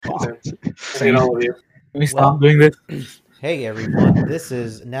at all of you. Can we stop doing this? Hey everyone, this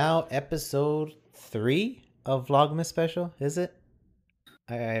is now episode 3 of Vlogmas Special, is it?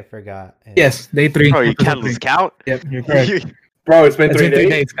 I forgot. Yes, day 3. Bro, you can't lose count. Yep, you're correct. Bro, it's been It's 3 been 3 days.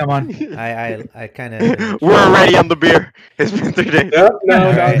 days. Come on. I kind of... We're already on the beer. It's been 3 days. Yep, no,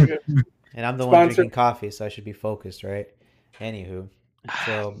 All no. right. And I'm the one Sponsor. drinking coffee, so I should be focused, right? Anywho,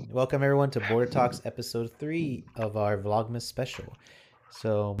 so welcome everyone to Border Talks episode 3 of our Vlogmas Special.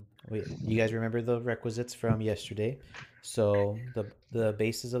 So you guys remember the requisites from yesterday. So the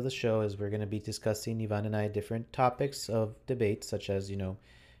basis of the show is we're going to be discussing, Ivan and I, different topics of debate, such as, you know,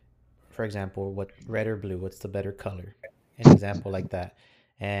 for example, what red or blue, what's the better color? An example like that.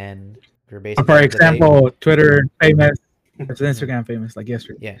 And we're basically... For example, Twitter famous. It's Instagram famous, like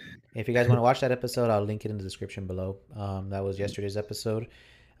yesterday. Yeah. If you guys want to watch that episode, I'll link it in the description below. That was yesterday's episode.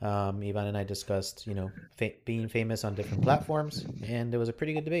 Ivan and I discussed, you know, being famous on different platforms, and it was a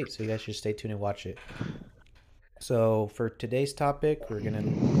pretty good debate. So you guys should stay tuned and watch it. So for today's topic, we're gonna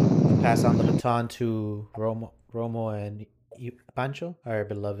pass on the baton to Romo and Pancho, our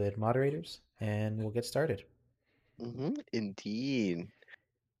beloved moderators, and we'll get started. Indeed.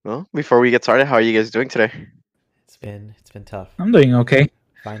 Well, before we get started, how are you guys doing today? It's been tough. I'm doing okay.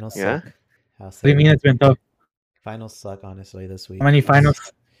 Finals Yeah? suck. What do you mean it's been tough? Finals suck, honestly, this week. How many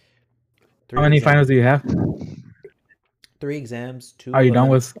finals? How many finals do you have? 3 exams. 2. Are you done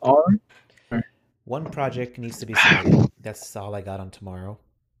with all of them? One project needs to be submitted. That's all I got on tomorrow.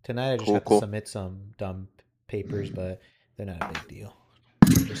 Tonight I just have to submit some dumb papers, but they're not a big deal.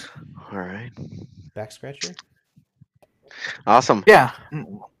 Just All right. back scratcher. Awesome. Yeah.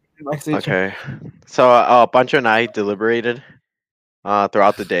 Okay. So Pancho and I deliberated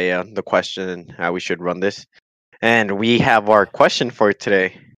throughout the day on the question and how we should run this. And we have our question for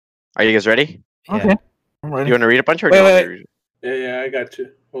today. Are you guys ready? Okay. I'm ready. You want to read it, Pancho? Or Wait, do you want wait. me to read it? Yeah, I got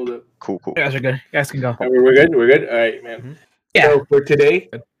you. Hold up. Cool. You guys are good. You guys can go. We're good? We're good? All right, man. Mhm. Yeah. So for today,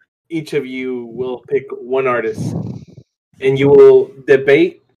 each of you will pick one artist, and you will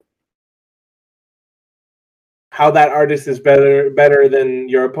debate how that artist is better than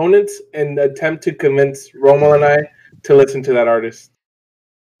your opponents, and attempt to convince Romo and I to listen to that artist.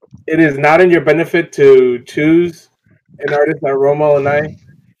 It is not in your benefit to choose an artist that Romo and I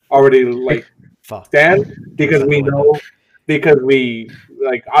already Fuck. stand, because we know,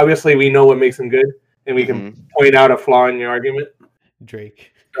 obviously we know what makes him good, and we can point out a flaw in your argument.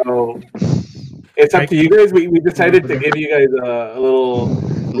 Drake. So it's up to you guys. We decided to give you guys a little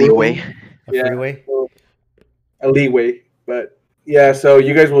Leeway. A freeway. a leeway, but yeah. So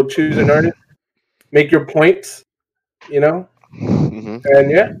you guys will choose an artist, make your points, you know,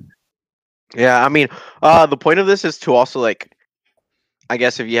 and yeah. Yeah, I mean, the point of this is to also, like, I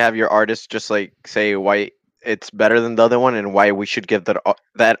guess if you have your artist, just like say why it's better than the other one and why we should give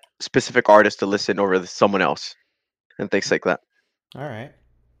that specific artist to listen over someone else and things like that. All right.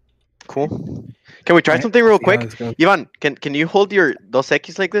 Cool. Can we try Alright, something real let's see how quick? this goes. Ivan, can you hold your Dos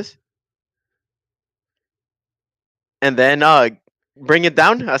Equis like this? And then bring it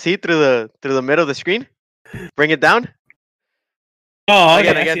down, así through the middle of the screen. Bring it down. Oh, okay.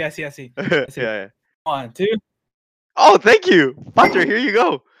 Again. I see. Yeah. 1, 2. Oh, thank you, Pancho. Here you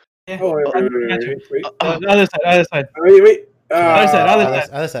go. Yeah. Oh, wait. The other side. Wait. Other side.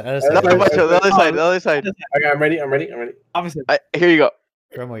 Other side. No, Pancho, the other side. Okay, I'm ready. Opposite. Here you go.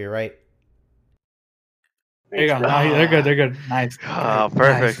 Romo, you're right. There you go. No, they're good. Nice. Oh,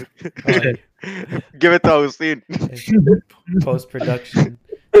 perfect. Nice. Give it to Agustin. Post production.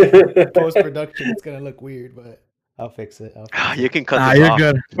 It's gonna look weird, but I'll fix it. You can cut Nah, this you're off.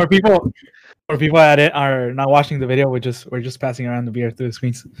 good. For people that are not watching the video, we're just passing around the beer through the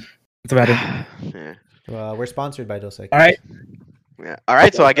screens. That's about it. Yeah. Well, we're sponsored by Dos Equis. All right. Yeah. All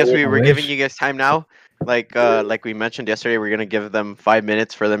right. So I guess we're wish. giving you guys time now. Like we mentioned yesterday, we're gonna give them 5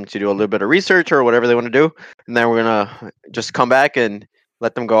 minutes for them to do a little bit of research or whatever they want to do, and then we're gonna just come back and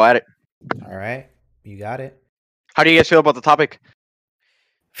let them go at it. All right, you got it. How do you guys feel about the topic?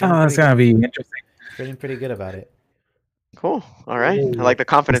 Feeling It's pretty gonna be interesting. Feeling pretty good about it. Cool. All right. I like the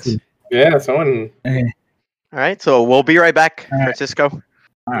confidence. Yeah, someone. Okay. All right. So we'll be right back, All right. Francisco.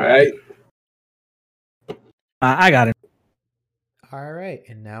 All All right. right. I got it. All right,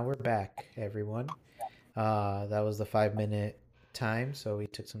 and now we're back, everyone. That was the 5-minute time, so we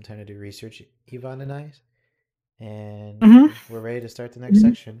took some time to do research, Ivan and I, and we're ready to start the next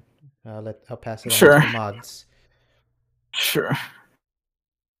section. I'll pass it on Sure. to the mods. Sure.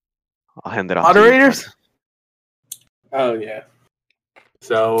 I'll hand it off. to you. Moderators. Oh yeah.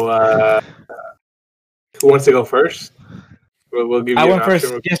 So who wants to go first? We'll give you I an went first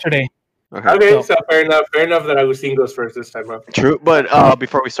option. yesterday. Okay, So- so fair enough. Fair enough that Agustin goes first this time up. True, but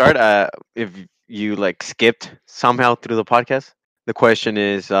before we start, if you like skipped somehow through the podcast, the question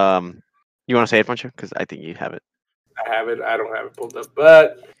is, you want to say it, Pancho? Because I think you have it. I have it. I don't have it pulled up,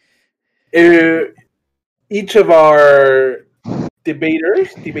 but each of our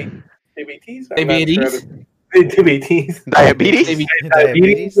debatees. I'm not sure how to- Debatees. Diabetes.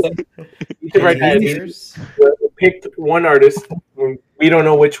 Diabetes. Each of our Diabetes. debatees picked one artist. We don't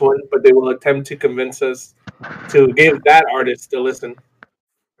know which one, but they will attempt to convince us to give that artist a listen.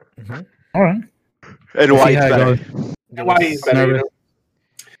 All right. And We'll why see it's how it better. goes. And why he's better, you Nervous. know?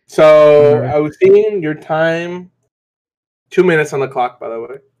 So Nervous. I was seeing your time. 2 minutes on the clock, by the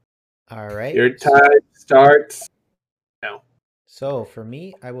way. All right. Your time starts now. So for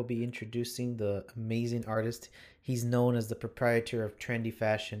me, I will be introducing the amazing artist. He's known as the proprietor of trendy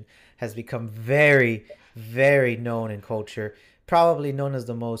fashion, has become very, very known in culture, probably known as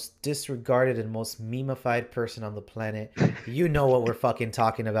the most disregarded and most memeified person on the planet. You know what we're fucking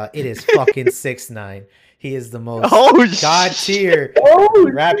talking about. It is fucking 6ix9ine. He is the most Oh, god tier Oh,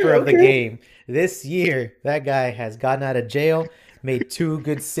 rapper of the okay. game. This year, that guy has gotten out of jail, made 2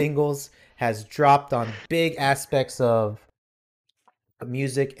 good singles, has dropped on big aspects of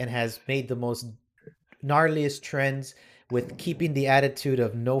music, and has made the most gnarliest trends with keeping the attitude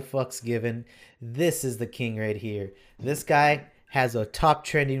of no fucks given. This is the king right here. This guy has a top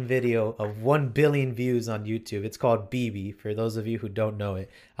trending video of 1 billion views on YouTube. It's called BB, for those of you who don't know it.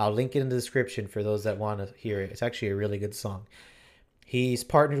 I'll link it in the description for those that want to hear it. It's actually a really good song. He's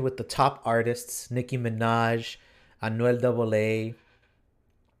partnered with the top artists, Nicki Minaj, Anuel AA,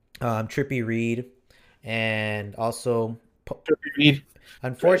 Trippie Reed, and also, Reed.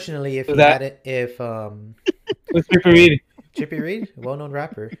 unfortunately, if Who's he that? had it, if Who's Trippie Reed? Trippie Reed, well-known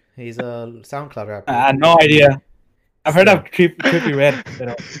rapper, he's a SoundCloud rapper. I had no idea. I've heard of Trippie Red,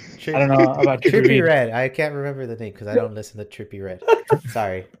 but I don't know about Trippie Trippie Reed. Red. I can't remember the name because I don't listen to Trippie Red.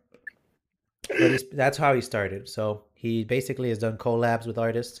 Sorry. But that's how he started. So he basically has done collabs with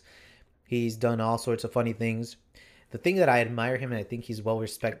artists. He's done all sorts of funny things. The thing that I admire him and I think he's well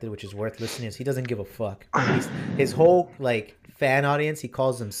respected, which is worth listening, is he doesn't give a fuck. His whole like fan audience, he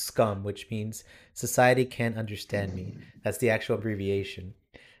calls them scum, which means society can't understand me. That's the actual abbreviation.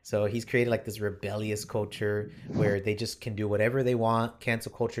 So he's created like this rebellious culture where they just can do whatever they want.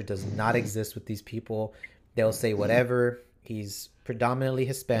 Cancel culture does not exist with these people. They'll say whatever. He's predominantly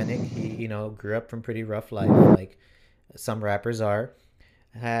Hispanic. He, grew up from pretty rough life, like some rappers are.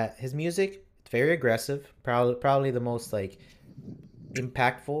 His music, it's very aggressive. Probably the most like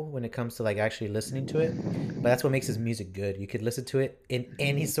impactful when it comes to like actually listening to it. But that's what makes his music good. You could listen to it in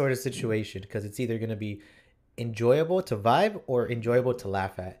any sort of situation because it's either going to be enjoyable to vibe or enjoyable to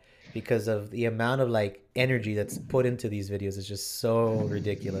laugh at because of the amount of like energy that's put into these videos is just so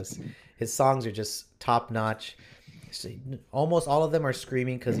ridiculous. His songs are just top notch. Almost all of them are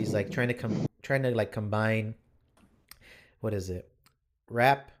screaming because he's like trying to like combine, what is it,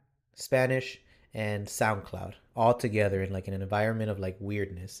 rap, Spanish, and SoundCloud all together in like an environment of like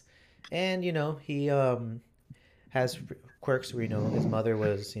weirdness. And he has quirks where his mother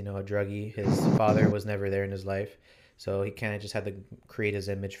was a druggie, his father was never there in his life, so he kind of just had to create his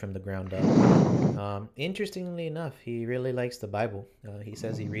image from the ground up. Interestingly enough, he really likes the Bible. He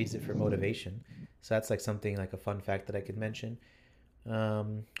says he reads it for motivation, so that's like something like a fun fact that I could mention.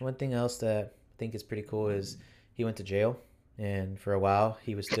 One thing else that I think is pretty cool is he went to jail, and for a while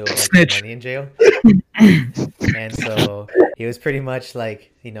he was still like money in jail. And so he was pretty much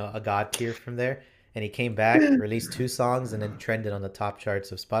like a god tier from there. And he came back, released 2 songs, and then trended on the top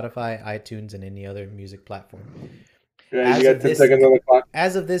charts of Spotify, iTunes, and any other music platform. Right, you got 10 seconds on the clock.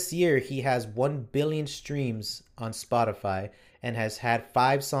 As of this year, he has 1 billion streams on Spotify and has had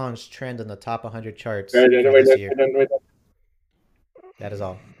 5 songs trend on the top 100 charts Right, this year. That is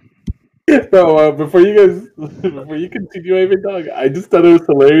all. So before you continue, Ivan Dog, I just thought it was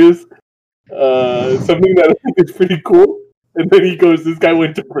hilarious. Something that I think is pretty cool. And then he goes, "This guy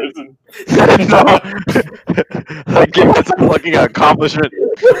went to prison." I gave us a fucking accomplishment.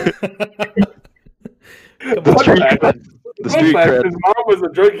 The street cred. The street cred. His mom was a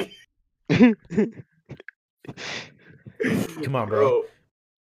druggie. Come on, bro.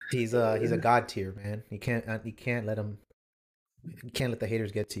 He's a god tier, man. You can't let him. You can't let the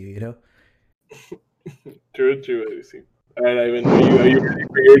haters get to you. True. I see. All right, Ivan, are you ready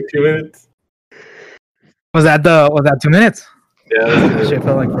for your 2 minutes? Was that 2 minutes? Yeah. That shit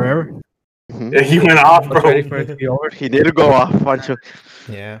felt like forever. Yeah, he went off, I was bro. ready for it to be over. He did go off, Pancho.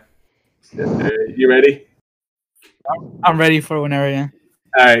 Yeah. You ready? I'm ready for whenever. Yeah.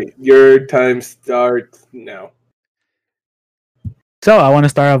 All right, your time starts now. So I want to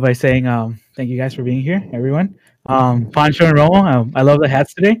start off by saying thank you guys for being here, everyone. Pancho and Romo, I love the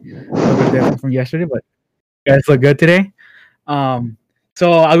hats today. A little bit different from yesterday, but you guys look good today.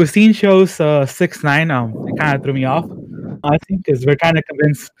 So I was seeing shows 6ix9ine. It kind of threw me off, honestly, because we're kind of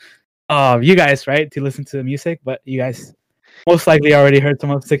convinced you guys, right, to listen to the music, but you guys most likely already heard some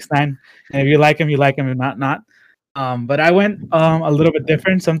of 6ix9ine, and if you like him, you like him. If not. But I went a little bit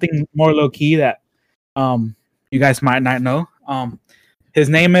different, something more low key that you guys might not know. His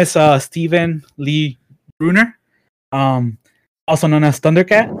name is Steven Lee Bruner, also known as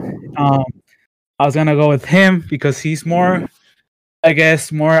Thundercat. I was gonna go with him because he's more, I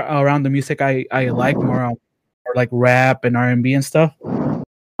guess, more around the music I like, more like rap and R&B and stuff.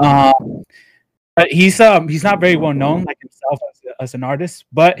 But he's not very well known like himself as an artist,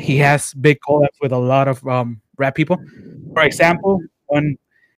 but he has big collabs with a lot of rap people. For example,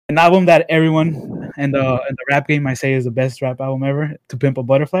 an album that everyone in the rap game might say is the best rap album ever, To Pimp a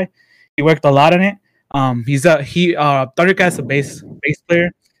Butterfly. He worked a lot on it. Thundercat's a bass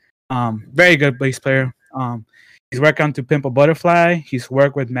player, very good bass player. He's worked on To Pimp a Butterfly. He's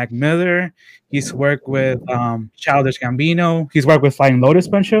worked with Mac Miller. He's worked with Childish Gambino. He's worked with Flying Lotus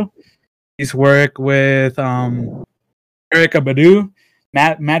Pancho. He's worked with Erykah Badu,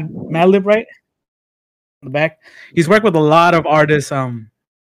 Madlib, right? On the back. He's worked with a lot of artists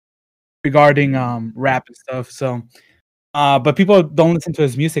regarding rap and stuff. So, but people don't listen to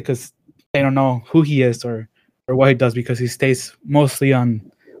his music because they don't know who he is or what he does, because he stays mostly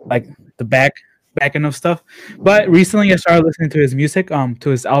on like the back end of stuff. But recently I started listening to his music, to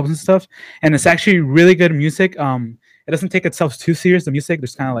his albums and stuff, and it's actually really good music. It doesn't take itself too serious, the music.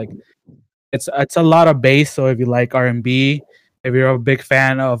 There's kind of like it's a lot of bass. So if you like R&B, if you're a big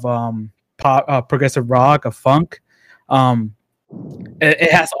fan of pop, progressive rock, of funk,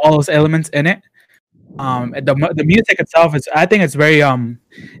 it has all those elements in it. The music itself is, I think it's very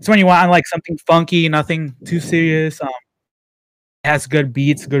it's when you want like something funky, nothing too serious. It has good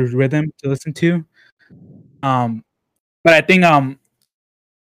beats, good rhythm to listen to. But I think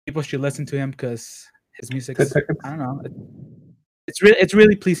people should listen to him because his music, I don't know, it's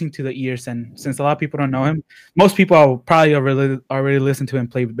really pleasing to the ears. And since a lot of people don't know him, most people are probably already listen to him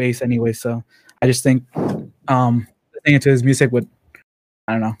play bass anyway. So I just think listening to his music would,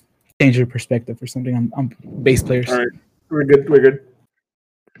 I don't know, change your perspective or something on bass players. All right, we're good.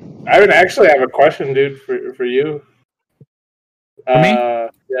 I would actually have a question, dude, for you. For me?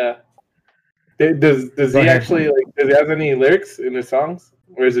 Yeah. Does he actually does he have any lyrics in his songs,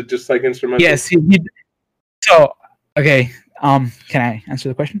 or is it just like instrumental? Yes, he so okay. Can I answer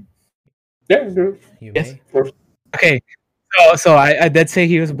the question? Yeah, do it. You Yes. may. Okay. So I did say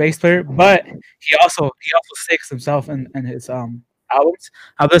he was a bass player, but he also sings himself in his albums.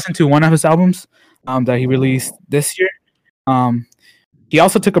 I've listened to one of his albums that he released this year. He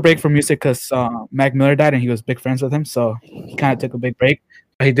also took a break from music because Mac Miller died, and he was big friends with him, so he kind of took a big break.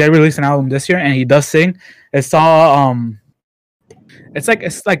 But he did release an album this year, and he does sing. It's all it's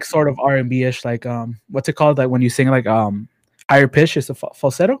like sort of R&B-ish, like what's it called? Like when you sing like higher pitch, is a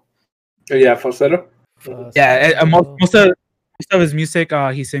falsetto. Yeah, falsetto. Yeah, most of his music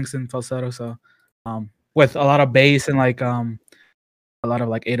he sings in falsetto, so with a lot of bass and like a lot of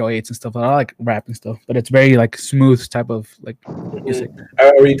like 808s and stuff. I like rap and stuff, but it's very like smooth type of like music.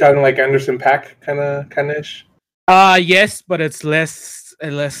 Are you talking like Anderson .Paak kind of ish? Yes, but it's less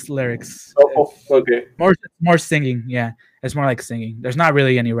lyrics. Oh, okay. More singing. Yeah, it's more like singing. There's not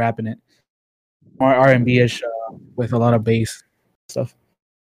really any rap in it. More R&B-ish with a lot of bass stuff.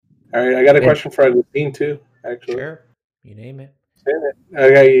 All right, I got a question for Agustin too. Actually, Sure. You name it.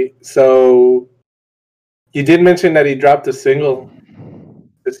 Okay, so you did mention that he dropped a single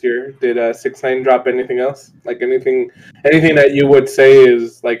this year. Did 6ix9ine drop anything else? Like anything that you would say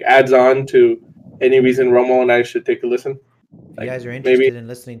is like adds on to any reason Romo and I should take a listen? If you guys are interested in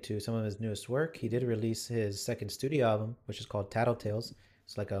listening to some of his newest work, he did release his second studio album, which is called Tattletales.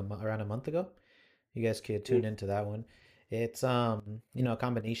 It's like around a month ago. You guys could tune into that one. It's a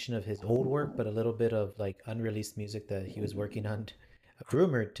combination of his old work, but a little bit of like unreleased music that he was working on,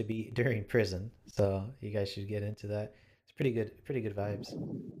 rumored to be during prison. So you guys should get into that. It's pretty good vibes.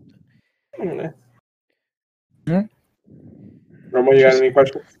 Yeah. Romo, you got any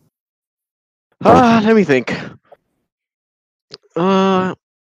questions? Let me think.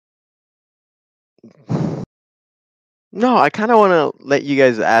 No, I kind of want to let you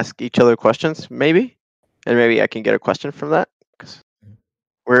guys ask each other questions, maybe, and maybe I can get a question from that. 'Cause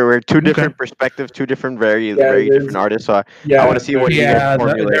we're two different perspectives, two different very different artists. So I want to see what you guys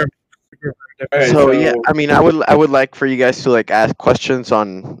formulate. So yeah, I mean, I would like for you guys to like ask questions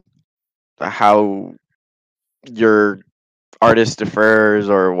on how your artist differs,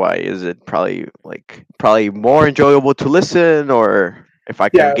 or why is it probably more enjoyable to listen, or if I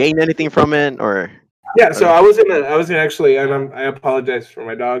can Yeah. gain anything from it, or Yeah, so I was gonna actually, and I apologize for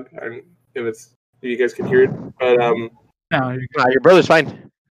my dog. And if you guys can hear it, but No, nah, your brother's fine.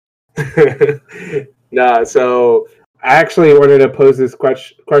 nah. So I actually wanted to pose this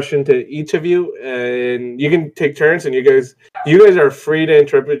question to each of you, and you can take turns, and you guys are free to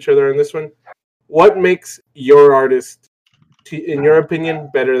interrupt each other on this one. What makes your artist, in your opinion,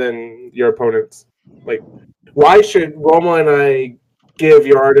 better than your opponents? Like, why should Roma and I give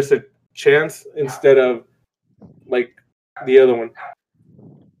your artist a chance instead of like the other one?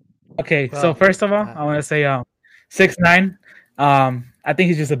 okay, so Well, first of all, I want to say 6ix9ine. I think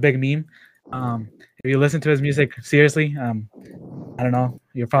he's just a big meme. If you listen to his music seriously, I don't know,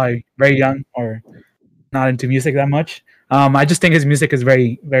 you're probably very young or not into music that much. I just think his music is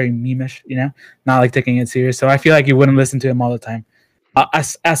very, very meme-ish, not like taking it serious. So I feel like you wouldn't listen to him all the time.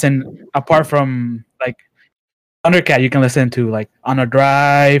 As in, apart from like Thundercat, you can listen to like on a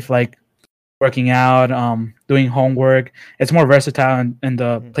drive, like working out, doing homework. It's more versatile in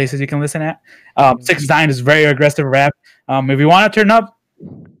the places you can listen at. 6ix9ine is very aggressive rap. If you want to turn up,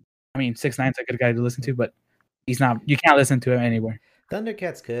 I mean, 6ix9ine's a good guy to listen to, but he's not. You can't listen to him anywhere.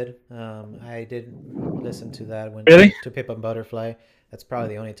 Thundercat's good. I did listen to that when Really? to Pip and Butterfly. That's probably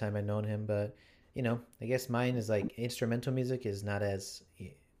the only time I've known him. But I guess mine is like instrumental music is not as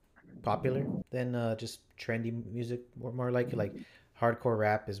popular than just trendy music. More like hardcore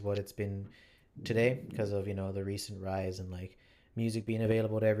rap is what it's been today because of the recent rise and like music being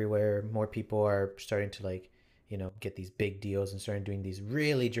available to everywhere. More people are starting to like get these big deals and starting doing these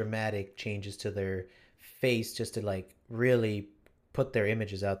really dramatic changes to their face just to like really put their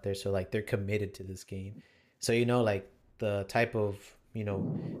images out there, so like they're committed to this game. So like the type of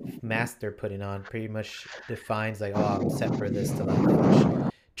mask they're putting on pretty much defines like, oh, I'm set for this to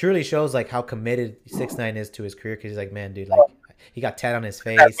like truly shows like how committed 6ix9ine is to his career, because he's like, man, dude, like he got tat on his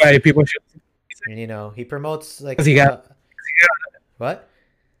face. That's why people should. And he promotes like He got what?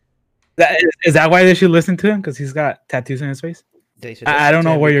 Is that why they should listen to him? Because he's got tattoos on his face. I don't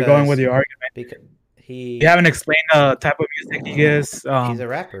know where you're going with your argument. Because you haven't explained the type of music he is. He's a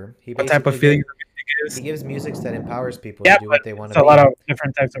rapper. What type of feelings he gives music that empowers people to do what they want to be. It's a lot of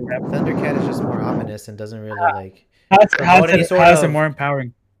different types of rap. Thundercat is just more ominous and doesn't really like. How is it more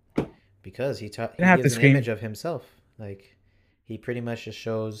empowering? Because he have gives to an image of himself. Like he pretty much just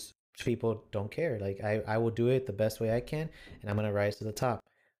shows people don't care. Like I will do it the best way I can, and I'm gonna rise to the top.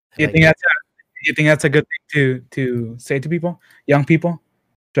 You think that's a good thing to say to people, young people,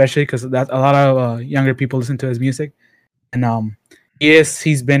 especially because that a lot of younger people listen to his music, and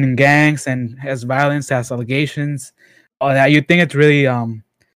he's been in gangs and has violence, has allegations, all that. You think it's really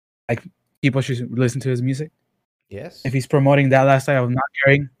like people should listen to his music? Yes. If he's promoting that lifestyle of not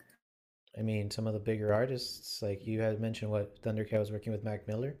caring. I mean, some of the bigger artists, like you had mentioned, what Thundercat was working with Mac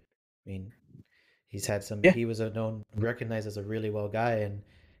Miller. I mean, he's had some. Yeah. He was recognized as a really well guy, and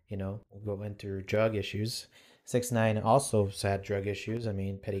went through drug issues. 6ix9ine also had drug issues. I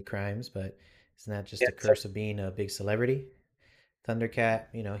mean, petty crimes, but isn't that just a curse of being a big celebrity? Thundercat,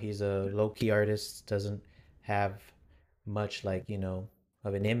 he's a low key artist, doesn't have much like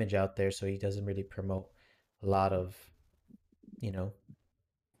of an image out there, so he doesn't really promote a lot of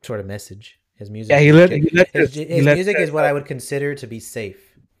sort of message. His music, his music is what I would consider to be safe.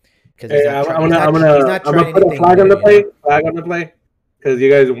 Because I'm gonna put a flag on the play. Flag on the play. Because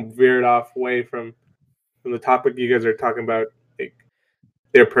you guys veered off away from the topic. You guys are talking about like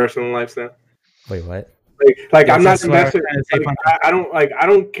their personal lives now. Wait, what? Like I'm not invested. I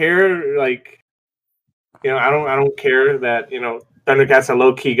don't care. Like I don't care that Thundercat's a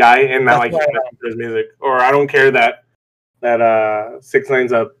low key guy and now I can't listen to his music, or I don't care that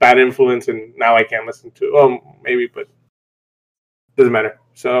 6ix9ine's a bad influence and now I can't listen to. Well, maybe, but doesn't matter.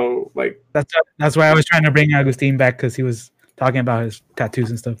 So like that's why I was trying to bring Agustin back, because he was talking about his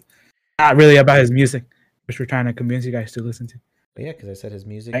tattoos and stuff, not really about his music, which we're trying to convince you guys to listen to. But yeah, because I said his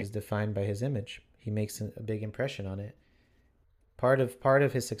music is defined by his image. He makes a big impression on it. Part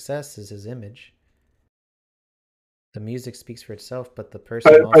of his success is his image. The music speaks for itself, but the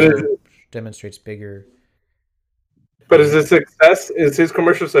person also demonstrates bigger. But is his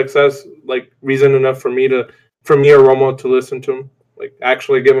commercial success like reason enough for me or Romo to listen to him? Like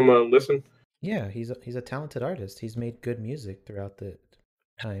actually give him a listen? Yeah, he's a talented artist. He's made good music throughout the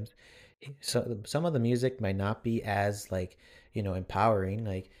times. So some of the music might not be as like empowering.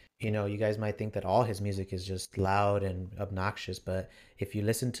 Like you guys might think that all his music is just loud and obnoxious, but if you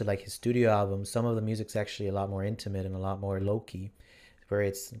listen to like his studio albums, some of the music's actually a lot more intimate and a lot more low key. where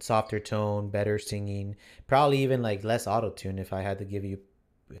it's softer tone, better singing, probably even like less auto-tune if I had to give you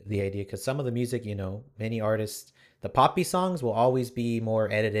the idea. Because some of the music, many artists, the poppy songs will always be more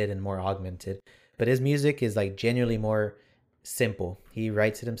edited and more augmented, but his music is like genuinely more simple. He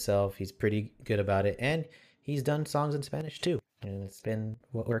writes it himself. He's pretty good about it, and he's done songs in Spanish too, and it's been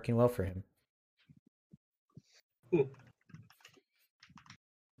working well for him.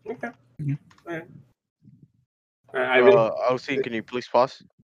 Okay. Yeah. All right. Ivan. OC, can you please pause?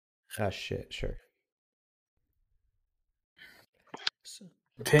 Shit, sure.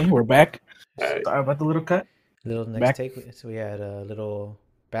 Okay, we're back. Alright. Sorry about the little cut. Little next Back. take. So we had a little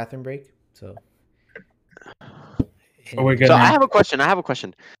bathroom break. So. Oh, we're good So now. I have a question.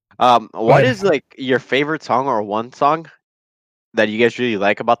 What ahead. is like your favorite song or one song that you guys really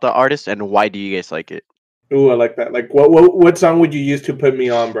like about the artist, and why do you guys like it? Ooh, I like that. Like, what song would you use to put me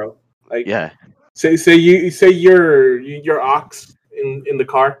on, bro? Like, Yeah. say you're ox in the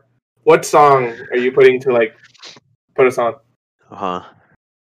car. What song are you putting to like put us on? Uh-huh.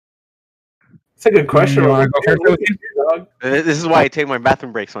 It's a good question. You wanna Robert. go first, Look at Wilson? you, dog. This is why I take my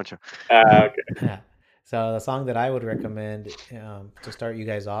bathroom breaks, Sancho. Okay. So the song that I would recommend to start you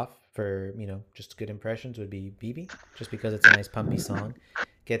guys off for just good impressions would be BB, just because it's a nice pumpy song,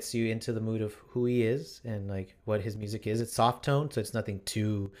 gets you into the mood of who he is and like what his music is. It's soft tone, so it's nothing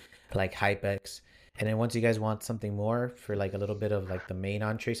too like Hypex. And then once you guys want something more for like a little bit of like the main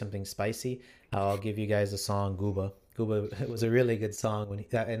entree, something spicy, I'll give you guys the song Gooba. Gooba was a really good song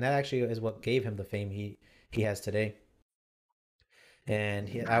and that actually is what gave him the fame he has today. And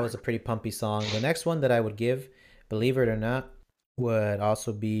that was a pretty pumpy song. The next one that I would give, believe it or not, would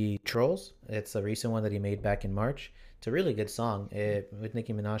also be Trolls. It's a recent one that he made back in March. It's a really good song with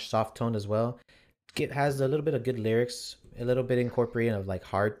Nicki Minaj, soft toned as well. It has a little bit of good lyrics, a little bit incorporating of like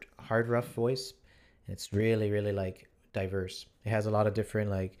hard rough voice. It's really, really like diverse. It has a lot of different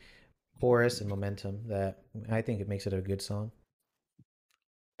like chorus and momentum that I think it makes it a good song.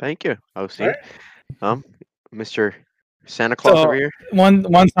 Thank you, OC. Alright. Mr. Santa Claus So, over here. one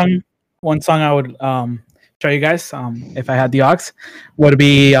song I would show you guys if I had the aux would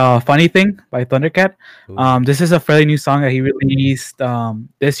be "Funny Thing" by Thundercat. Ooh. This is a fairly new song that he released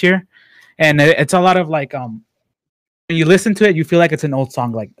this year, and it's a lot of like when you listen to it, you feel like it's an old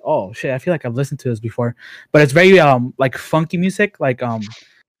song. Like, oh shit, I feel like I've listened to this before. But it's very like funky music. Like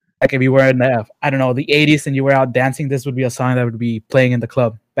if you were in the I don't know the 80s and you were out dancing, this would be a song that would be playing in the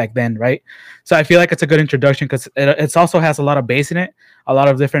club back then, right? So I feel like it's a good introduction because it also has a lot of bass in it, a lot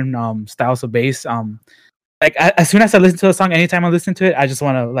of different styles of bass. Like as soon as I listen to a song, anytime I listen to it, I just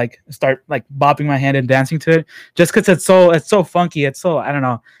want to like start like bopping my hand and dancing to it, just because it's so funky. It's so I don't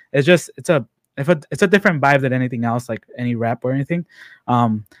know. It's a different vibe than anything else, like any rap or anything.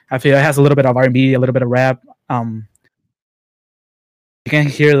 I feel it has a little bit of R&B, a little bit of rap. You can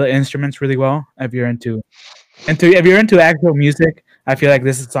hear the instruments really well if you're into actual music. I feel like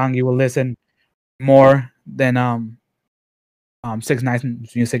this is a song you will listen more than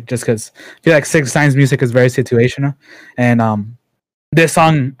 6ix9ine's music, just because I feel like 6ix9ine's music is very situational, and this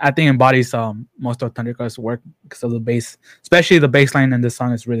song I think embodies most of Thundercat's work because of the bass, especially the bass line in this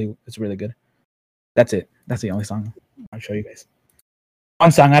song is really good. That's it. That's the only song I'll show you guys.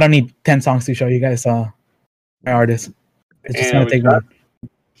 One song. I don't need 10 songs to show you guys my artist. It's just gonna take one.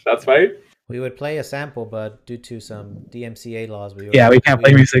 That's right. We would play a sample, but due to some DMCA laws, we can't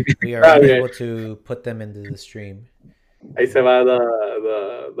play music. We are unable to put them into the stream. I said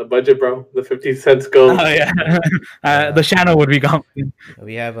the budget, bro. The 50 cents goes. Oh yeah, the channel would be gone.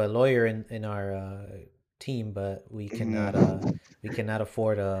 We have a lawyer in our team, but we cannot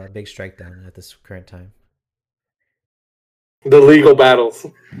afford a big strike down at this current time. The legal battles.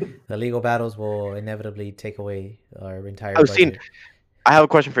 The legal battles will inevitably take away our entire I've budget. seen- I have a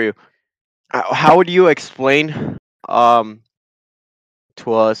question for you. How would you explain to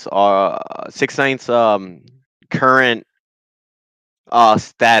us 6ix9ine's current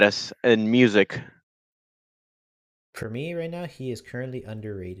status in music? For me right now, he is currently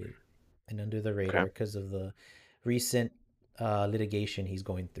underrated and under the radar because of the recent litigation he's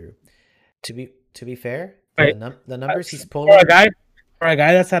going through. To be fair, Wait, the numbers he's For pulling. a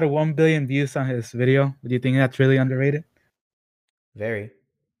guy that's had 1 billion views on his video, do you think that's really underrated? Very.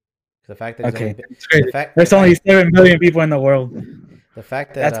 The fact that Okay, he's it's crazy. only, There's only 7 billion people in the world. the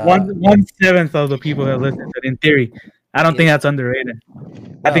fact that That's 1/7 of the people that listen to it. In theory, I don't think that's underrated.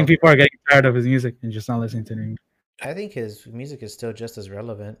 I think people are getting tired of his music and just not listening to him. I think his music is still just as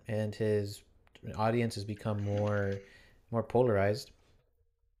relevant, and his audience has become more polarized.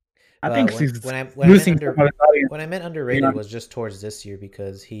 I think he's when losing some of his audience. when I meant underrated was just towards this year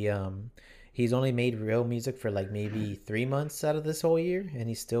because he he's only made real music for like maybe 3 months out of this whole year, and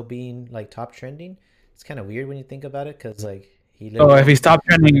he's still being like top trending. It's kind of weird when you think about it, because like he So literally. if he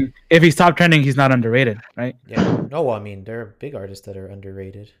stopped trending, he's not underrated, right? Yeah. No, well, I mean, there are big artists that are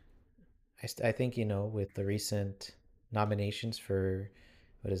underrated. I think, with the recent nominations for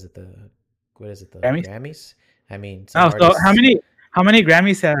what is it the Grammys? Grammys? I mean, some Oh, so artists, how many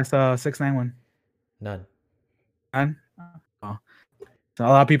Grammys has 6ix9ine won? none. None? Oh. So a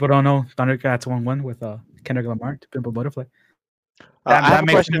lot of people don't know Thundercats won one with Kendrick Lamar to Pimp a Butterfly. I have That a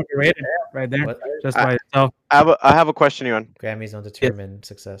makes him question. underrated right there, What? just I- by itself. I have a question, Ian. Grammys don't determine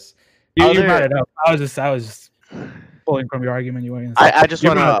success. You Other- brought it up. I was just pulling from your argument. You weren't. I just You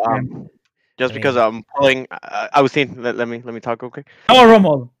want brought it up, to just I because mean- I'm pulling. I was saying let me talk. Okay. Oh,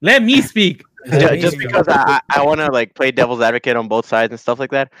 Romo, let me speak. Just because I want to like play devil's advocate on both sides and stuff like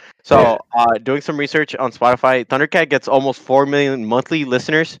that. So, doing some research on Spotify, Thundercat gets almost 4 million monthly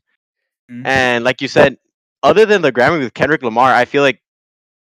listeners, Mhm. and like you said, other than the Grammy with Kendrick Lamar, I feel like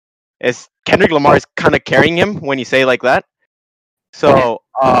Kendrick Lamar is kind of carrying him when you say like that. So,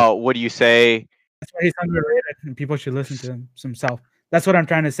 what do you say? That's why he's underrated, and people should listen to himself. That's what I'm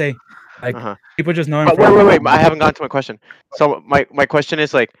trying to say. Like Uh-huh. people just know him. But wait! I haven't gotten to my question. So my question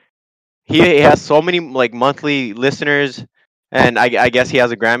is like, he has so many like monthly listeners, and I guess he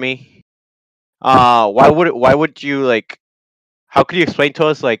has a Grammy. Why would you like? How could you explain to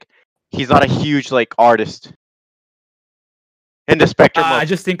us like he's not a huge like artist in the spectrum? I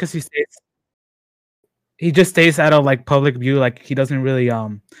just think because he just stays out of like public view. Like he doesn't really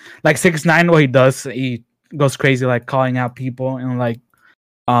like 6ix9ine. What he does, he goes crazy like calling out people and like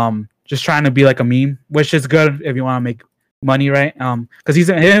just trying to be like a meme, which is good if you want to make money, right?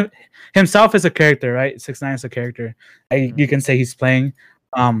 Because himself is a character, right? 6ix9ine is a character. You can say he's playing.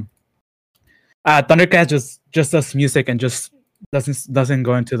 Thundercat just does music and just doesn't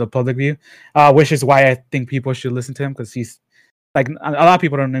go into the public view, which is why I think people should listen to him, because he's like a lot of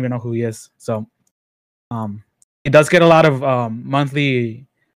people don't even know who he is. So he does get a lot of monthly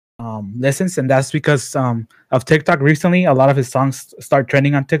listens, and that's because of TikTok. Recently, a lot of his songs start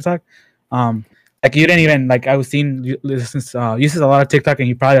trending on TikTok. Like you didn't even like I was seeing uses a lot of TikTok, and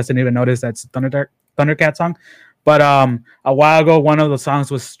he probably doesn't even notice that's Thundercat song. But a while ago, one of the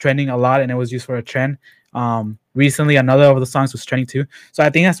songs was trending a lot, and it was used for a trend. Recently, another of the songs was trending too. So I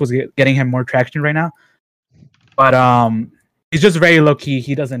think that's what's getting him more traction right now. But he's just very low key.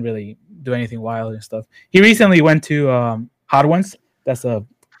 He doesn't really do anything wild and stuff. He recently went to Hot Ones. That's a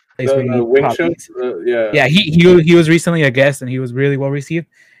place where you The eat wing hot show. wings. Yeah. Yeah, he was recently a guest, and he was really well received.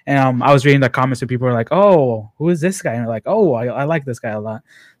 And I was reading the comments, and people were like, "Oh, who is this guy?" And they're like, "Oh, I like this guy a lot."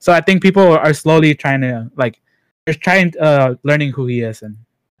 So I think people are slowly trying to like, they're trying learning who he is, and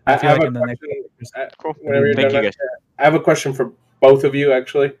I feel have like a in the next. question. Cool. Whenever you're Thank done, you guys. I have a question for both of you,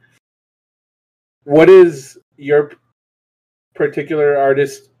 actually. What is your particular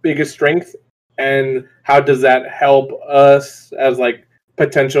artist's biggest strength, and how does that help us as like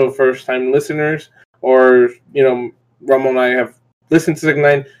potential first-time listeners? Or Romo and I have listened to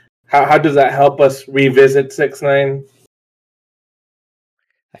 6ix9ine. How does that help us revisit 6ix9ine?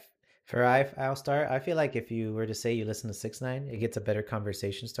 I'll start. I feel like if you were to say you listen to 6ix9ine, it gets a better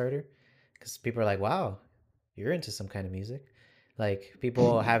conversation starter, because people are like, "Wow, you're into some kind of music." Like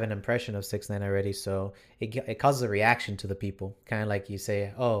people have an impression of 6ix9ine already, so it causes a reaction to the people. Kind of like you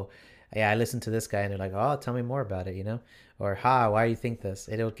say, "Oh, yeah, I listened to this guy," and they're like, "Oh, tell me more about it," or "Ha, why do you think this?"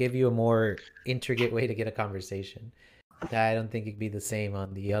 It'll give you a more intricate way to get a conversation. I don't think it'd be the same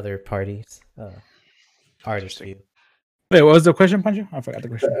on the other parties' artist view. Wait, what was the question, Pancho? I forgot the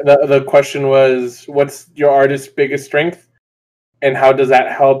question. The question was, what's your artist's biggest strength, and how does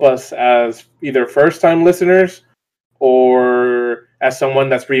that help us as either first-time listeners or as someone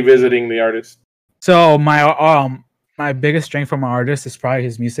that's revisiting the artist? So my biggest strength from an artist is probably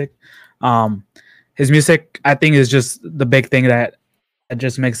his music. His music, I think, is just the big thing that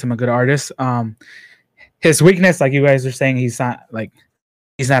just makes him a good artist. His weakness, like you guys are saying, he's not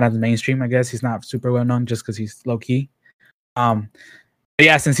as mainstream. I guess he's not super well known just because he's low key. But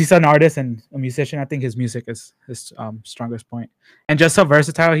yeah, since he's an artist and a musician, I think his music is his strongest point. And just how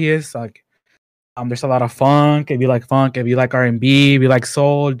versatile he is. Like, there's a lot of funk. If you like R&B, if you like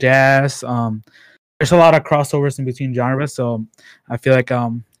soul, jazz. There's a lot of crossovers in between genres. So I feel like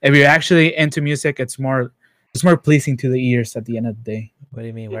if you're actually into music, it's more pleasing to the ears at the end of the day. What do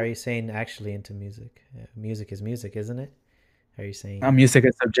you mean? Why are you saying actually into music? Music is music, isn't it? Are you saying Music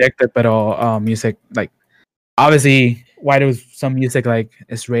is subjective, but music, like, obviously, why does some music like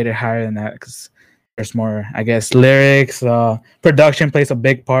is rated higher than that? Because there's more, I guess, lyrics. Production plays a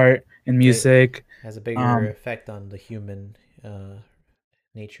big part in music. has a bigger effect on the human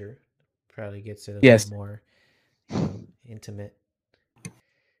nature, probably gets it a Yes. little more intimate.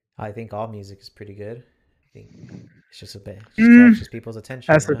 I think all music is pretty good. I think it's just a bit catches people's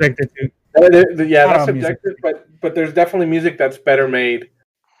attention. That's you know? subjective too. Yeah, Not that's all music. subjective, but there's definitely music that's better made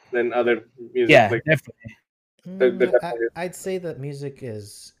than other music. Yeah, Like, definitely. I'd say that music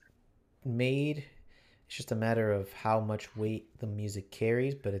is made. It's just a matter of how much weight the music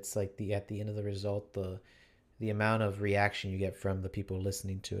carries, but it's like at the end of the result, the amount of reaction you get from the people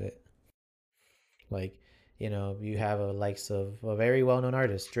listening to it. Like, you know, you have a likes of a very well-known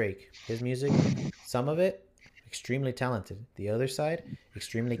artist, Drake. His music, some of it extremely talented. The other side,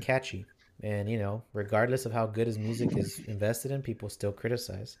 extremely catchy. And, you know, regardless of how good his music is invested in, people still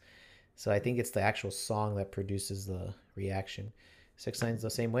criticize. So I think it's the actual song that produces the reaction. 6ix9ine's the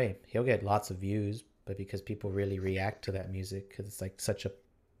same way. He'll get lots of views, but because people really react to that music, because it's like such a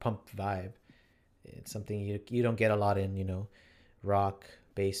pump vibe. It's something you don't get a lot in, you know, rock,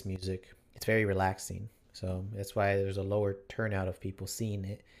 bass music. It's very relaxing. So that's why there's a lower turnout of people seeing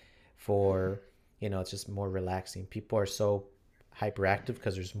it for, you know, it's just more relaxing. People are so hyperactive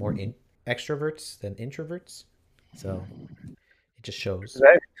because there's more extroverts than introverts. So it just shows.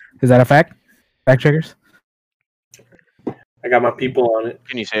 Is that a fact? Fact checkers? I got my people on it.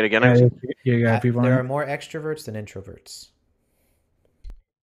 Can you say it again? Yeah, you got people There on are it. more extroverts than introverts.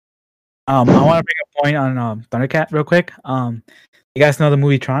 I want to bring a point on Thundercat real quick. You guys know the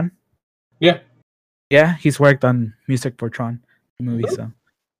movie Tron? Yeah. Yeah, he's worked on music for Tron, the movie. So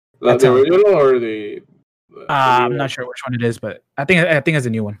The original or the I'm not sure which one it is, but I think it's a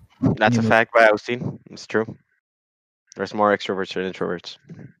new one. That's a New fact by Austin. It's true. There's more extroverts than introverts.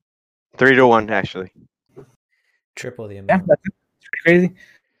 3-1, actually. Triple the Yeah, amount. that's pretty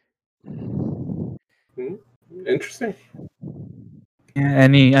crazy. Interesting. Yeah,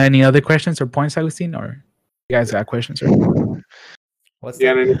 any other questions or points, Agustin, or you guys got questions? Or? What's You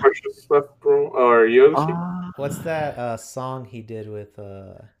got that? any questions left, bro? Or you? What's that song he did with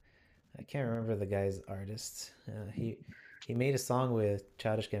I can't remember the guy's artist. He made a song with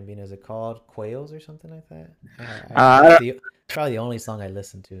Childish Gambino. Is it called Quails or something like that? Probably the only song I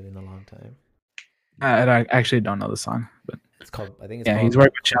listened to in a long time. I actually don't know the song, but It's called. I think it's yeah, called he's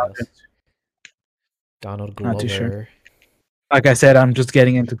worked with Quails. Childish. Donald Not too sure. Glover. Like I said, I'm just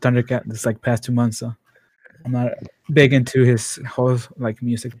getting into Thundercat this like past 2 months, so I'm not big into his whole like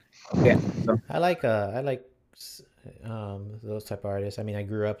music. Yeah, so. I like those type of artists. I mean, I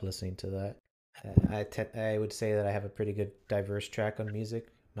grew up listening to that. I would say that I have a pretty good diverse track on music.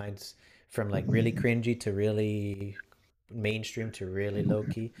 Mine's from like really cringy to really mainstream to really low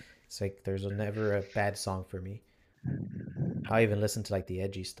key. It's like there's never a bad song for me. I even listen to like the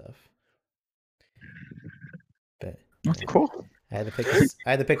edgy stuff. But Cool. I had to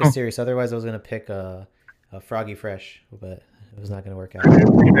pick a series. Otherwise, I was gonna pick a Froggy Fresh, but it was not gonna work out.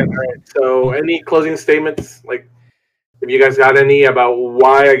 Alright, so, any closing statements? Like, if you guys got any about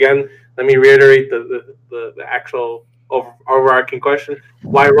why? Again, let me reiterate the actual overarching question: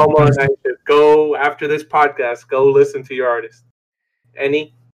 why Romo and I should go after this podcast, go listen to your artist.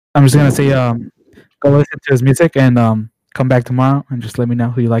 Any? I'm just gonna say, go listen to his music and come back tomorrow and just let me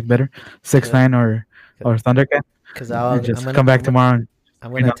know who you like better, 6ix9ine or Thundercat. Because I'm gonna come back tomorrow. And,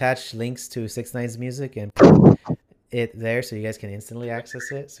 I'm gonna attach links to 6ix9ine's music and put it there so you guys can instantly access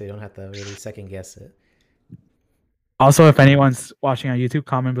it, so you don't have to really second guess it. Also, if anyone's watching on YouTube,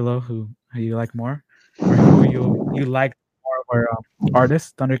 comment below who you like more, or who you like more, or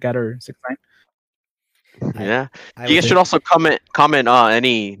artists, Thundercat or 6ix9ine. Yeah. I You guys would- should also comment on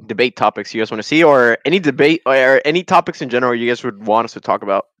any debate topics you guys want to see, or any debate or any topics in general you guys would want us to talk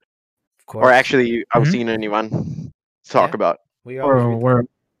about, Of course. or actually I was Mhm. seeing anyone to talk Yeah. about. we always Or read,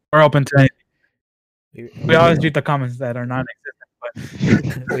 we're open to anything. we, We always read the comments that are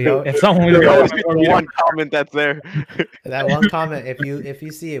non-existent, but we al- if someone We really always likes get it, one comment that's there. that one comment. If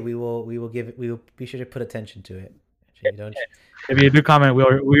you see it, we will give it. We will be sure to put attention to it. So you don't, if you do comment, we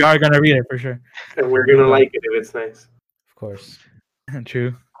are gonna read it for sure. And we're gonna like it if it's nice. of course.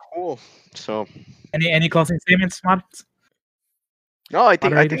 True. Cool. So Any closing statements, Mods? no, I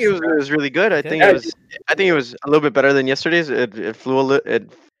think it Moderators? was really good. I Good. think it was a little bit better than yesterday's. It flew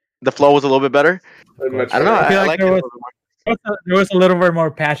the flow was a little bit better. Of course. I don't know. I feel I like like it there a was- little bit more. There was a little bit more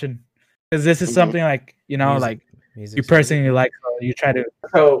passion because this is Mhm. something like Music- like music's you personally like, so you try to.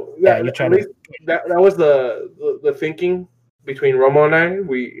 So Yeah, that, you try at to- least that was the thinking between Romo and I.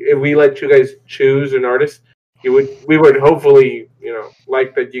 If we let you guys choose an artist, we would hopefully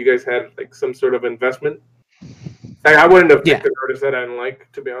like that you guys had like some sort of investment. Like, I wouldn't have picked Yeah. an artist that I didn't like,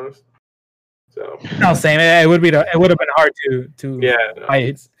 to be honest. So No, same. It would have been hard to yeah, no. fight.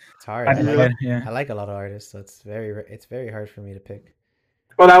 It's hard. I I like like, it, yeah. I like a lot of artists, so it's very hard for me to pick.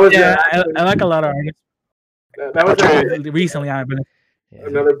 Well, that was Yeah, I like a lot of artists. that was Recently, I've been. Yeah.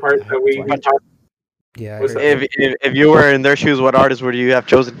 another part I- that we talked. Yeah, I What's heard up? If you were in their shoes, what artist would you have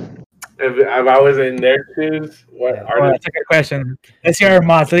chosen? If I was in their shoes, what Yeah. Oh, artist? that's a good question. Let's hear our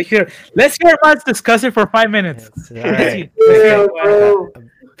mods. Let's hear our mods discuss it for 5 minutes. All Let's right. see. Yeah, Let's see. bro.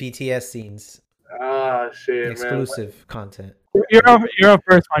 BTS scenes, Ah, shit, man. exclusive content. You're up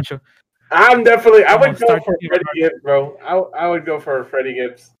first, Pancho. I'm definitely. I would Oh, go start for to- Freddie Gibbs, bro. I would go for Freddie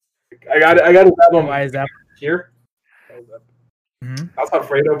Gibbs. I got his album Why is that? here. Mhm. That's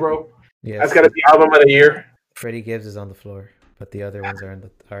Alfredo, bro. Yes. That's gotta be album of the year. Freddie Gibbs is on the floor, but the other ones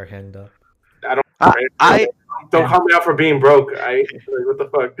are hanged up. I Don't call me out for being broke. Like, what the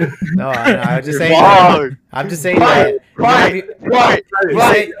fuck? No, I was just saying. Whoa. I'm just saying Right, that.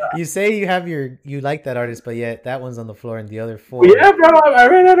 right. You say you like that artist, but yet that one's on the floor and the other four. Well, yeah, bro. I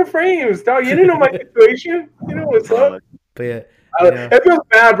ran out of frames, dog. You didn't know my situation. You know what's up. But yeah, you know, It feels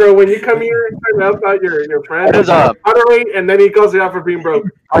bad, bro, when you come here and try to help out your friend. What is up? Moderate, and then he calls you out for being broke.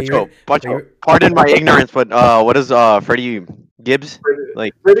 Pancho, you're- pardon my ignorance, but what is Freddie Gibbs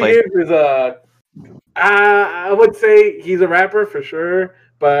like? Freddie play? Gibbs is I would say he's a rapper for sure,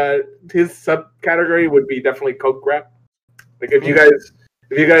 but his subcategory would be definitely coke rap. Like if you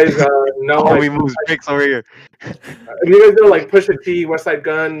guys know, Oh, like, we moves picks over here. if you guys know like Pusha T, West Side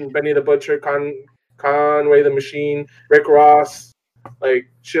Gun, Benny the Butcher, Conway the Machine, Rick Ross,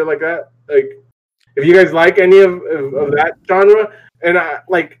 like shit like that. Like if you guys like any of that genre, and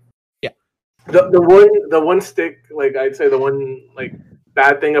the one stick, like I'd say the one like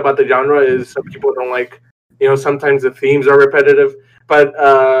bad thing about the genre is some people don't like, sometimes the themes are repetitive. But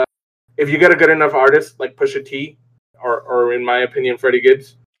if you get a good enough artist like Pusha T, or in my opinion Freddie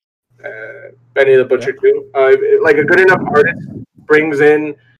Gibbs, Benny the Butcher too, like a good enough artist brings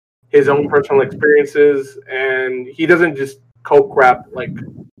in his own personal experiences, and he doesn't just coke rap like,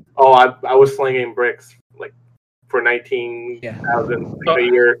 oh, I was slinging bricks like for 19,000 a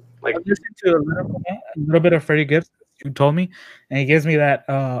year. Like, I've listened to a little bit of Freddie Gibbs. You told me, and he gives me that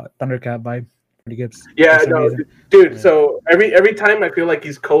Thundercat vibe. Freddie Gibbs. yeah, For some no, reason. dude. So every time I feel like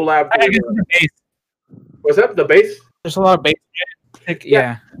he's collabed. I guess the bass. What's up? The bass? There's a lot of bass.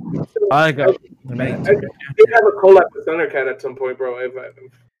 Yeah. I like it. the main- I did have a collab with Thundercat at some point, bro.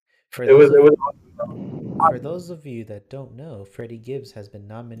 for It was For those of you that don't know, Freddie Gibbs has been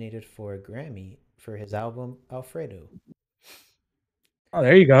nominated for a Grammy for his album Alfredo. Oh,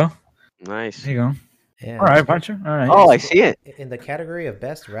 there you go. Nice. There you go. Yeah. All right, Pancho. All right. Oh, I see it. In the category of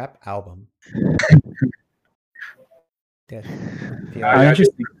Best Rap Album. Yeah. Ah,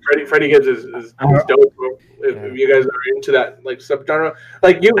 interesting. Freddie Gibbs is dope, bro. If you guys are into that like subgenre,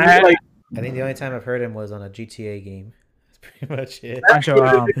 like you I- like I think the only time I've heard him was on a GTA game. That's pretty much it.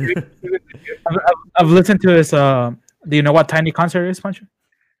 Pancho, I've listened to his. Do you know what Tiny Concert is, Pancho?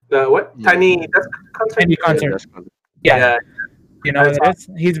 the what Yeah. Tiny that's concert. Tiny Concert. Yeah, Yeah. You know what it is?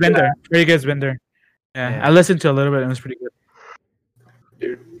 He's been there. Freddie Gibbs been there. Yeah. Yeah. I listened to a little bit. And it was pretty good.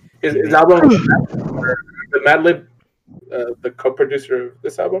 dude. His album, the Madlib, the co-producer of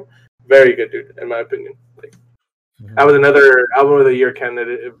this album, very good, dude. In my opinion, like Mhm. that was another album of the year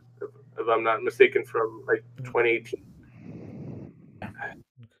candidate, if I'm not mistaken, from like 2018. Corey.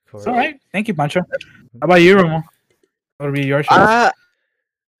 It's all right. Thank you, Pancho. How about you, Romo? What would be your show?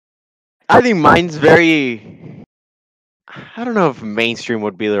 I think mine's very. I don't know if mainstream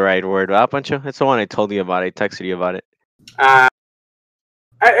would be the right word. Pancho, it's the one I told you about. I texted you about it.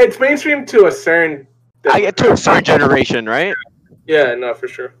 It's mainstream to a certain. I get to a certain generation, right? Yeah, no, for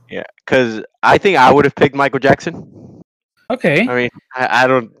sure. Yeah, because I think I would have picked Michael Jackson. Okay. I mean, I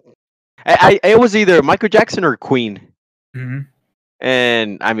don't. It was either Michael Jackson or Queen, Mhm.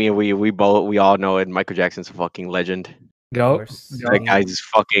 and I mean, we all know it. Michael Jackson's a fucking legend. Of Go. course. That guy's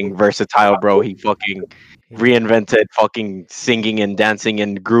fucking versatile, bro. He fucking reinvented fucking singing and dancing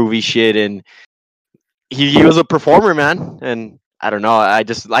and groovy shit, and he was a performer, man. And I don't know, I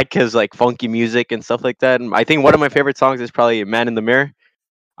just like his like funky music and stuff like that. And I think one of my favorite songs is probably "Man in the Mirror."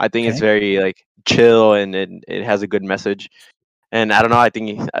 I think it's Okay. very like chill and it has a good message. And I don't know, I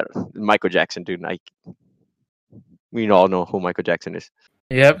think Michael Jackson, dude. We all know who Michael Jackson is.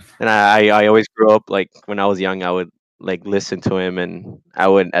 Yep. And I always grew up like when I was young, I would like listen to him, and I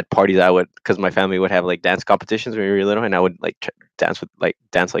would at parties because my family would have like dance competitions when we were little, and I would like dance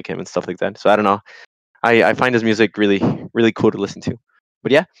like him and stuff like that. So I don't know, I find his music really really cool to listen to.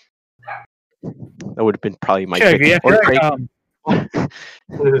 But yeah, that would have been probably my Sure, pick. yeah, Or I Drake.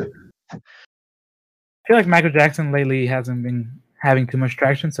 feel like Michael Jackson lately hasn't been having too much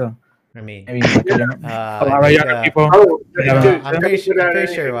traction, so I mean, maybe like a lot of I think, younger people. Oh, Yeah. dude, I'm pretty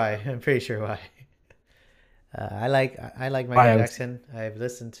sure why. I'm pretty sure why. I like Michael Why, I would- Jackson. I've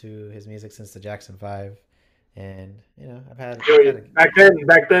listened to his music since the Jackson 5, and I've had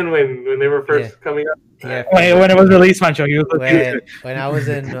Back then when they were first coming up. yeah. When it was released, Mancho, he was listening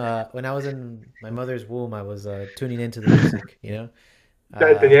to When I was in my mother's womb, I was tuning into the music.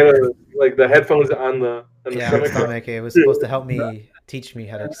 Tenía like the headphones on the stomach. stomach. It was supposed to help me teach me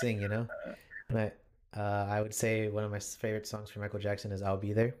how to sing. But I would say one of my favorite songs from Michael Jackson is "I'll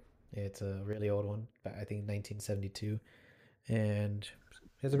Be There." It's a really old one, but I think 1972, and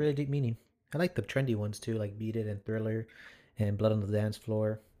it has a really deep meaning. I like the trendy ones too, like "Beat It" and "Thriller" and "Blood on the Dance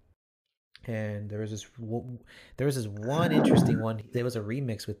Floor." And there was this one interesting one. There was a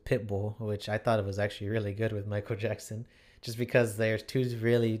remix with Pitbull, which I thought it was actually really good with Michael Jackson, just because there's two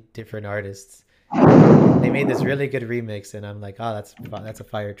really different artists. They made this really good remix, and I'm like, oh, that's a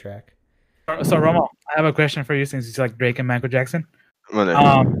fire track. So Romo, I have a question for you since it's like Drake and Michael Jackson. Mother.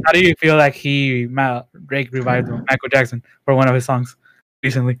 How do you feel like Drake revived Michael Jackson for one of his songs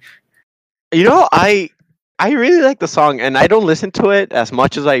recently? I really like the song, and I don't listen to it as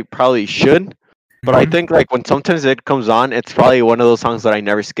much as I probably should. But I think like when sometimes it comes on, it's probably one of those songs that I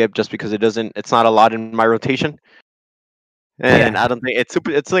never skip just because it's not a lot in my rotation. And I don't think it's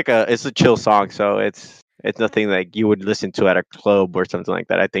super. It's a chill song, so it's nothing like you would listen to at a club or something like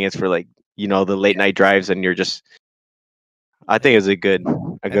that. I think it's for like the late night drives, and you're just. I think it's a good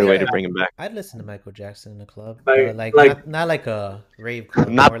way to bring him back. I'd listen to Michael Jackson in the club, Like- but not like a rave club.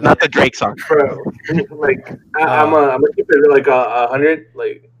 Not more the Drake song. Bro, like I'm gonna keep it like 100.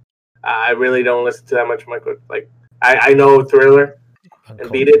 Like I really don't listen to that much Michael. Like I know Thriller and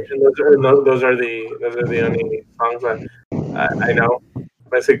Beat It, and those are the only songs that I know.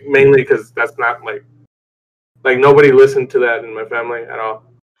 But it's like mainly because that's not like nobody listened to that in my family at all.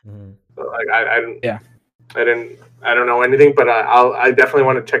 Mhm. So like I don't know anything, but I definitely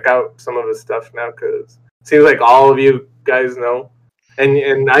want to check out some of his stuff now because it seems like all of you guys know,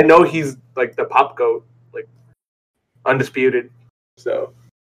 and I know he's like the pop goat, like undisputed. So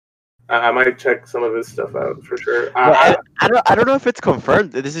I might check some of his stuff out for sure. I don't know if it's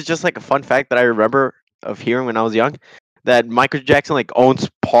confirmed. This is just like a fun fact that I remember of hearing when I was young, that Michael Jackson like owns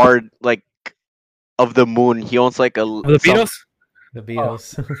part like of the moon. He owns like The Beatles. The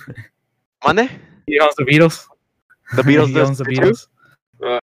Beatles. Mande? He owns the Beatles. The Beatles He does owns the too?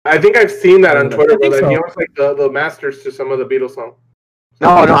 Beatles. I think I've seen that on Twitter, think but he so. owns like the masters to some of the Beatles songs. No,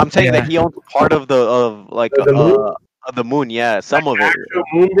 I'm saying Yeah. that he owns part of the moon? of the moon. Yeah, some of it. Actual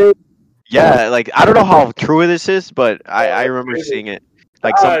moon, bro. Yeah, like I don't know how true this is, but I remember crazy. seeing it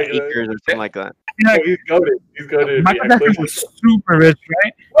like some Ah, acres or something like that. Oh, he's goated. He's goated. Michael Jackson was super rich,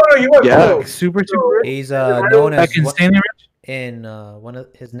 right? Oh, he was. Yeah. bro. Super rich. He's known as Like insanely rich. in one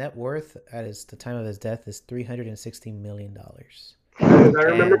of his net worth at the time of his death is $360 million. If I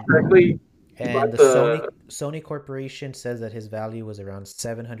remember correctly, And But the Sony Corporation says that his value was around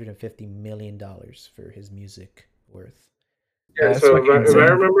 $750 million for his music worth. yeah. That's So fucking if I insane.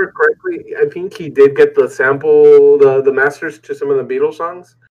 remember correctly, I think he did get the sample, the masters to some of the Beatles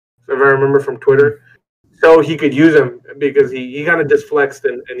songs. If I remember from Twitter, so he could use them because he kind of just flexed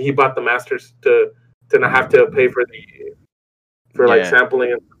and he bought the masters to not have to pay for like Yeah.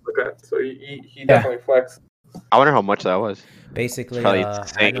 sampling and stuff like that. So he definitely flexed. I wonder how much that was. Basically, Probably I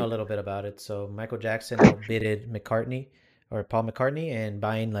insane. know a little bit about it. So Michael Jackson outbidded Paul McCartney and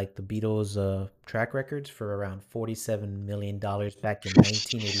buying like the Beatles track records for around $47 million back in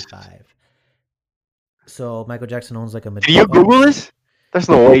 1985. So Michael Jackson owns like a. Did you Google this? There's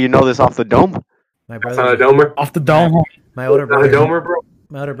no way you know this off the dome. My That's not a brother. domer. Off the dome. My older Not a brother. domer, bro.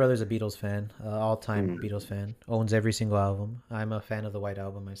 My older brother's a Beatles fan, all-time Beatles fan. Owns every single album. I'm a fan of the White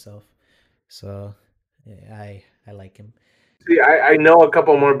Album myself, so yeah, I like him. See, I know a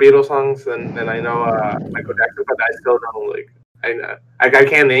couple more Beatles songs than I know Michael Jackson, but I still don't I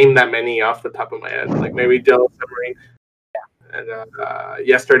can't name that many off the top of my head. Like maybe "Jealous Submarine" and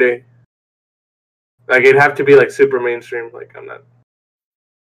 "Yesterday." Like it'd have to be like super mainstream. Like I'm not.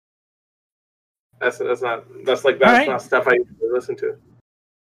 That's Alright. not stuff I usually listen to.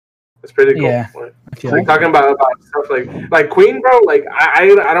 It's pretty cool. Yeah. Like, I feel like like talking about stuff like Queen, bro. Like I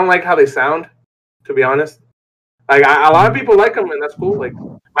don't like how they sound, to be honest. Like a lot of people like them, and that's cool. Like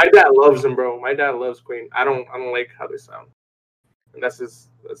my dad loves them, bro. My dad loves Queen. I don't like how they sound, and that's.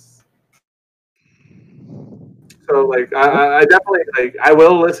 So like I definitely like I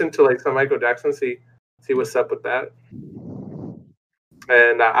will listen to like some Michael Jackson, see what's up with that,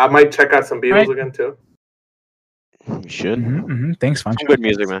 and I might check out some Beatles Right. again too. You should. Thanks, Some Fancho. good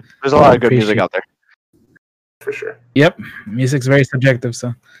music, man. There's a lot of good music Appreciate out there. For sure. Yep, music's very subjective.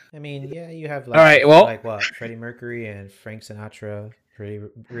 So I mean, yeah, you have All right, well- like what Freddie Mercury and Frank Sinatra,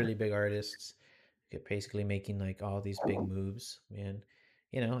 really big artists. basically making like all these big moves. And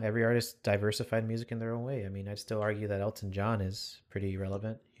every artist diversified music in their own way. I mean, I'd still argue that Elton John is pretty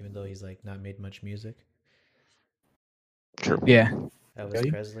relevant, even though he's like not made much music. True. Yeah. Elvis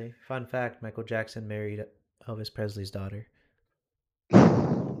Presley. Fun fact: Michael Jackson married Elvis Presley's daughter.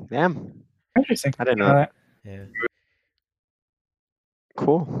 Damn. Interesting. I didn't know that. Yeah.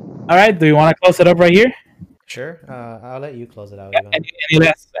 Cool. All right. Do you want to close it up right here? Sure. I'll let you close it out. Yeah, Ivan.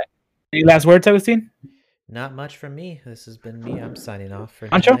 any last words, Agustin? Not much from me. This has been me. I'm signing off for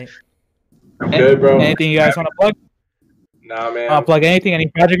Ancho? tonight. I'm good, bro. Anything you guys want to plug? Nah, man. Plug anything? Any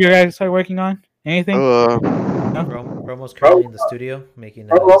project you guys are working on? Anything? Romo's currently in the studio making.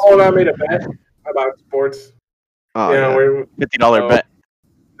 Romo and I made a bet about sports. Oh, You know, yeah. we're $50 bet.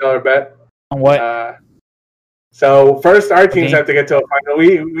 $50 bet. On what? So first, our teams Okay. have to get to a final.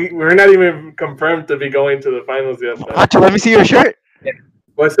 We're not even confirmed to be going to the finals yet. So. Pancho, let me see your shirt.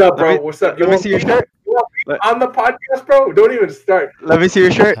 What's up, bro? What's up? Let me see your shirt. On the podcast, bro. Don't even start. Let me see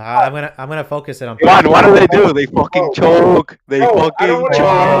your shirt. I'm gonna focus it on. Juan, what do they do? They fucking choke. They Bro, I fucking don't want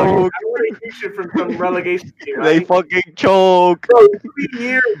choke. to hear shit from some relegation team. They Right? fucking choke. Bro, 3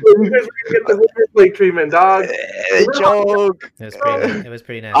 years. Bro. You guys were gonna get the River Plate treatment, dog. They choke. It was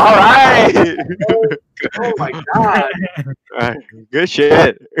pretty nice. All right. Oh my god. All right. Good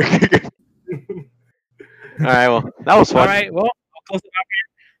shit. All right. Well, that was fun. All right. Well, I'll close it out here.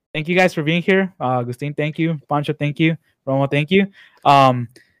 Thank you guys for being here. Agustin, thank you. Pancho, thank you. Romo, thank you.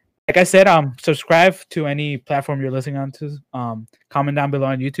 Like I said, subscribe to any platform you're listening on to. Comment down below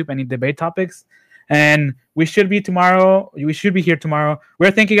on YouTube any debate topics. And we should be here tomorrow.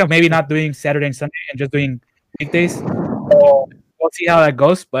 We're thinking of maybe not doing Saturday and Sunday and just doing weekdays. So we'll see how that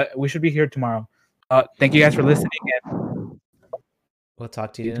goes, but we should be here tomorrow. Thank you guys for listening. And We'll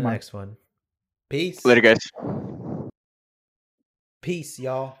talk to you in the tomorrow. next one. Peace. Later, guys. Peace,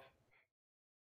 y'all.